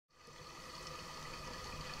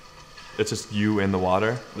It's just you in the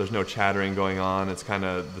water. There's no chattering going on. It's kind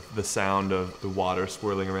of the sound of the water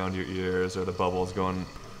swirling around your ears or the bubbles going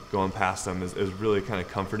past them is really kind of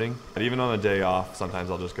comforting. And even on a day off,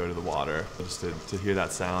 sometimes I'll just go to the water just to hear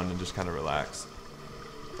that sound and just kind of relax.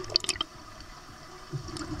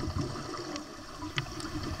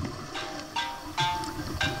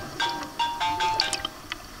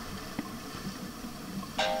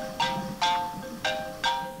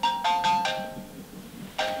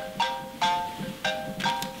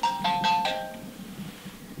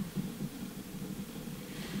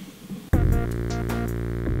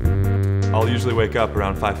 I'll usually wake up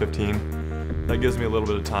around 5:15. That gives me a little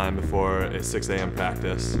bit of time before a 6 a.m.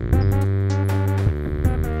 practice.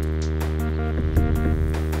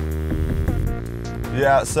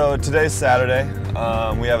 Yeah, so today's Saturday.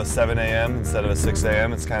 We have a 7 a.m. instead of a 6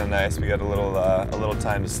 a.m. It's kind of nice. We got a little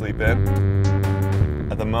time to sleep in.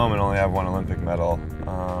 At the moment, I only have one Olympic medal,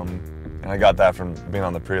 and I got that from being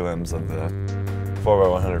on the prelims of the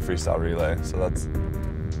 4x100 freestyle relay. So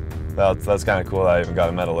that's kind of cool that I even got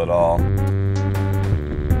a medal at all.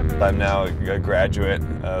 I'm now a graduate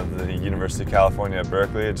of the University of California at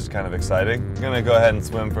Berkeley. It's just kind of exciting. I'm going to go ahead and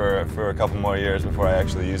swim for a couple more years before I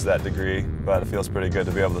actually use that degree, but it feels pretty good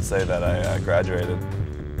to be able to say that I graduated.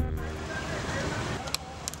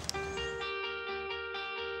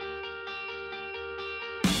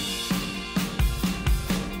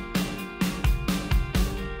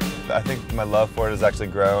 I think my love for it has actually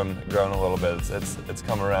grown a little bit. It's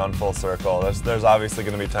come around full circle. There's obviously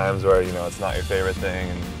going to be times where it's not your favorite thing,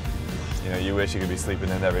 and you wish you could be sleeping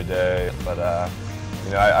in every day. But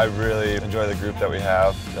I really enjoy the group that we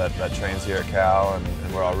have that trains here at Cal,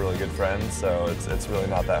 and we're all really good friends. So it's really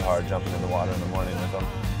not that hard jumping in the water in the morning with them.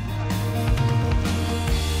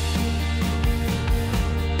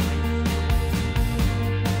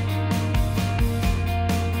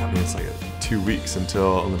 I mean, it's like 2 weeks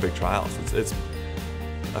until Olympic trials. It's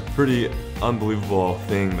a pretty unbelievable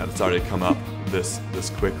thing that it's already come up this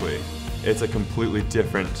quickly. It's a completely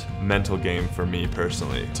different mental game for me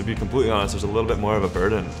personally. To be completely honest, there's a little bit more of a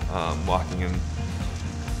burden walking in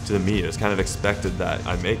to the meet. It's kind of expected that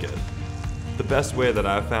I make it. The best way that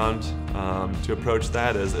I've found to approach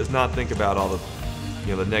that is not think about all the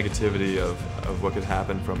the negativity of what could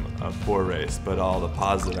happen from a poor race, but all the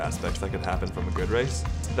positive aspects that could happen from a good race.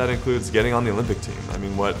 That includes getting on the Olympic team. I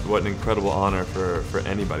mean, what an incredible honor for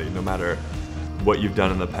anybody, no matter what you've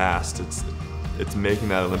done in the past. It's making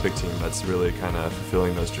that Olympic team that's really kind of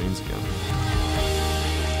fulfilling those dreams again.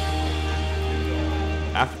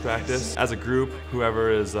 After practice, as a group, whoever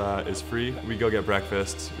is free, we go get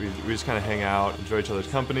breakfast. We just kind of hang out, enjoy each other's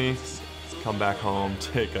company, come back home,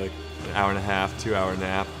 take an hour and a half, 2 hour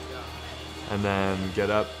nap, and then get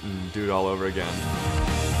up and do it all over again.